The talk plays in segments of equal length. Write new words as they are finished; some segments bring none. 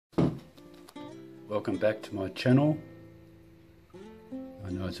Welcome back to my channel. I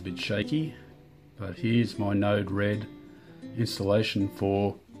know it's a bit shaky, but here's my Node Red installation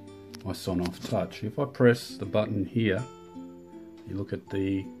for my Sonoff Touch. If I press the button here, you look at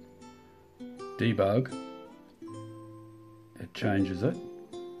the debug, it changes it.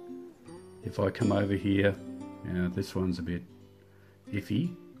 If I come over here, now this one's a bit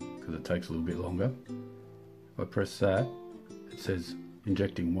iffy because it takes a little bit longer. If I press that, it says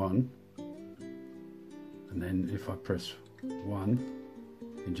injecting 1, and then if I press 1,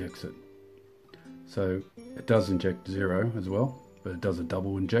 injects it. So it does inject 0 as well, but it does a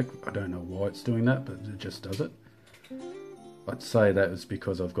double inject. I don't know why it's doing that, but it just does it. I'd say that was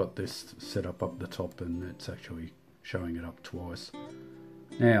because I've got this set up the top and it's actually showing it up twice.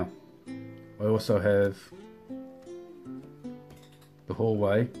 Now I also have the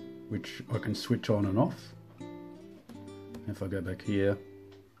hallway, which I can switch on and off. If I go back here,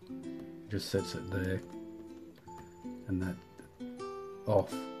 it just sets it there and that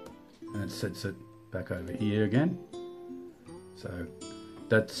off, and it sets it back over here again. So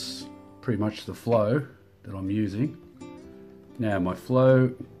that's pretty much the flow that I'm using. Now my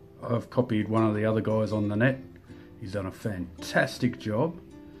flow, I've copied one of the other guys on the net. He's done a fantastic job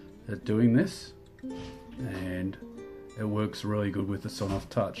at doing this, and it works really good with the Sonoff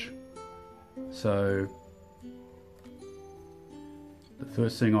Touch. So the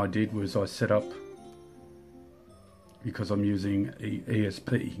first thing I did was I set up, because I'm using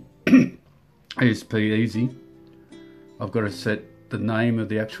Espeasy, I've got to set the name of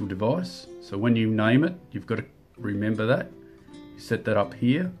the actual device. So when you name it, you've got to remember that. You set that up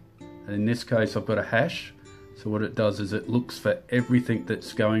here, and in this case I've got a hash. So what it does is it looks for everything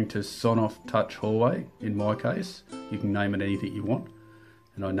that's going to Sonoff Touch Hallway. In my case, you can name it anything you want,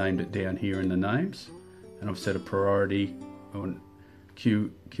 and I named it down here in the names, and I've set a priority on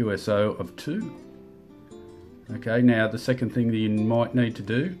QSO of 2. Okay, now the second thing that you might need to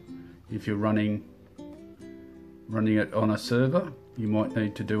do, if you're running it on a server, you might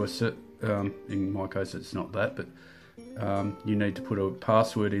need to do in my case it's not that, but you need to put a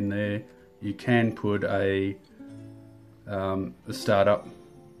password in there. You can put a startup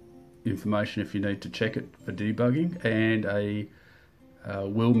information if you need to check it for debugging, and a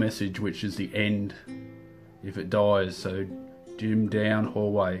will message, which is the end if it dies. So dim down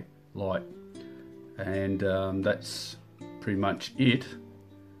hallway light, and that's pretty much it.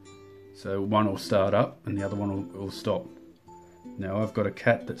 So one will start up and the other one will stop. Now I've got a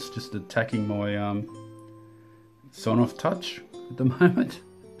cat that's just attacking my Sonoff Touch at the moment,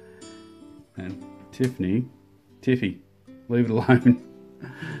 and Tiffy, leave it alone.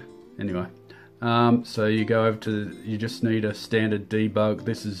 Anyway, so you go over to, you just need a standard debug.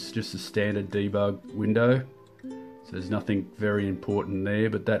 This is just a standard debug window. So there's nothing very important there,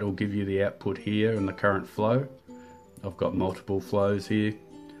 but that will give you the output here and the current flow. I've got multiple flows here.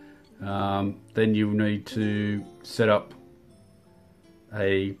 Then you need to set up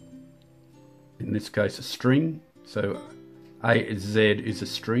in this case, a string. So Z is a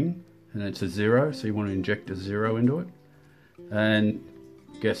string and it's a 0, so you want to inject a 0 into it. And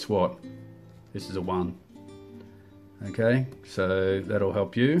guess what? This is a 1. Okay, so that'll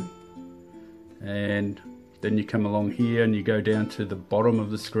help you. And then you come along here and you go down to the bottom of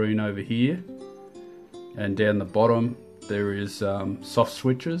the screen over here, and down the bottom there is soft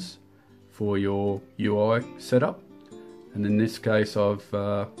switches for your UI setup. And in this case I've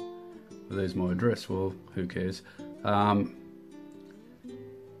there's my address, well who cares.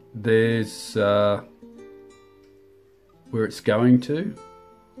 There's where it's going to,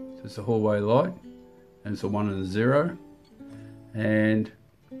 so it's a hallway light, and it's a 1 and a 0, and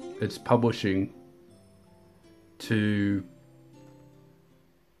it's publishing to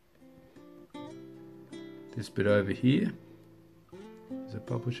this bit over here. Is it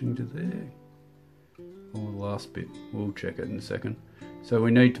publishing to there? Or the last bit? We'll check it in a second. So we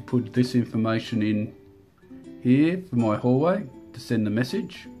need to put this information in here for my hallway to send the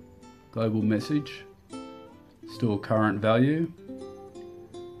message, global message, store current value.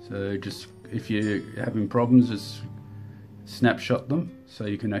 So just, if you're having problems, just snapshot them so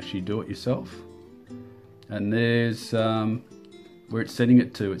you can actually do it yourself. And there's where it's setting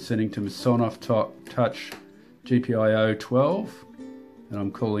it to. It's setting to Sonoff Touch GPIO 12, and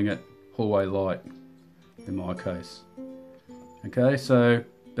I'm calling it hallway light in my case. Okay, so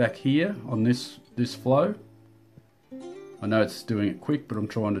back here on this flow, I know it's doing it quick, but I'm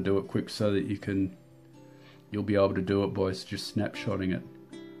trying to do it quick so that you'll be able to do it by just snapshotting it.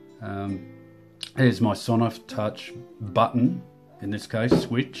 Here's my Sonoff Touch button, in this case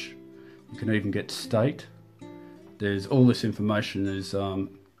switch. You can even get state. There's all this information is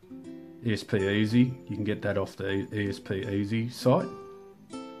Espeasy. You can get that off the Espeasy site.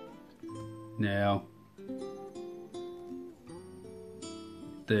 Now,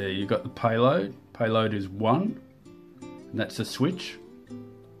 there you've got the payload. Payload is 1, and that's a switch.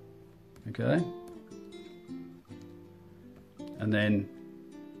 Okay. And then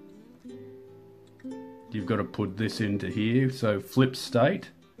you've got to put this into here. So flip state.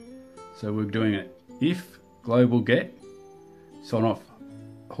 So we're doing it if global get Sonoff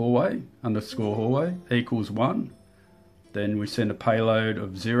hallway underscore hallway equals 1, then we send a payload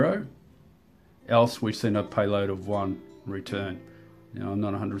of 0, else we send a payload of 1 return. Now I'm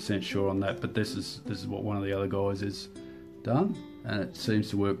not 100% sure on that, but this is what one of the other guys has done, and it seems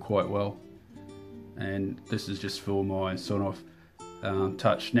to work quite well. And this is just for my Sonoff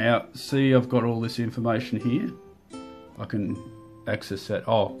touch. Now see, I've got all this information here. I can access that.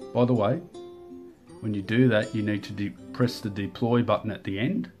 Oh, by the way, when you do that, you need to press the deploy button at the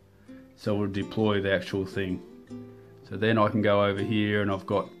end, so we'll deploy the actual thing. So then I can go over here, and I've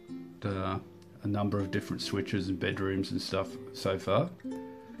got a number of different switches and bedrooms and stuff so far.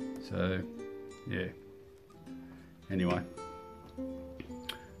 So yeah, anyway,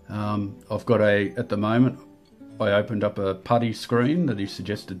 I've got at the moment I opened up a putty screen that he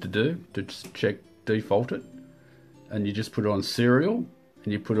suggested to do, to just check default it, and you just put it on serial,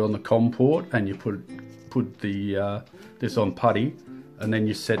 and you put it on the COM port, and you put the this on putty, and then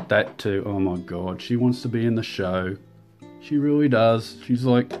you set that to, oh my god, she wants to be in the show. She really does. She's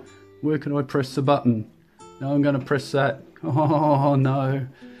like, where can I press the button? No, I'm going to press that. Oh no.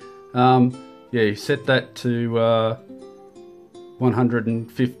 Yeah, you set that to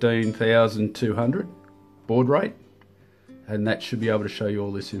 115,200 baud rate, and that should be able to show you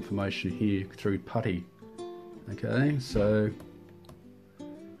all this information here through putty. Okay, so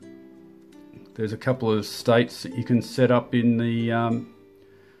there's a couple of states that you can set up in the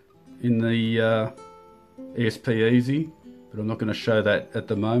Espeasy, but I'm not going to show that at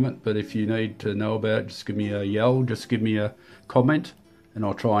the moment. But if you need to know about it, just give me a yell, just give me a comment, and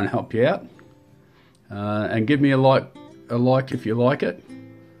I'll try and help you out. And give me a like if you like it,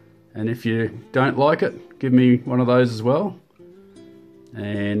 and if you don't like it, give me one of those as well.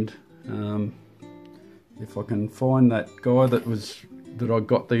 And if I can find that guy that I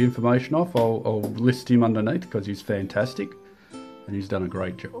got the information off, I'll list him underneath, because he's fantastic and he's done a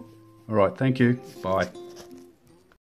great job. All right, thank you. Bye.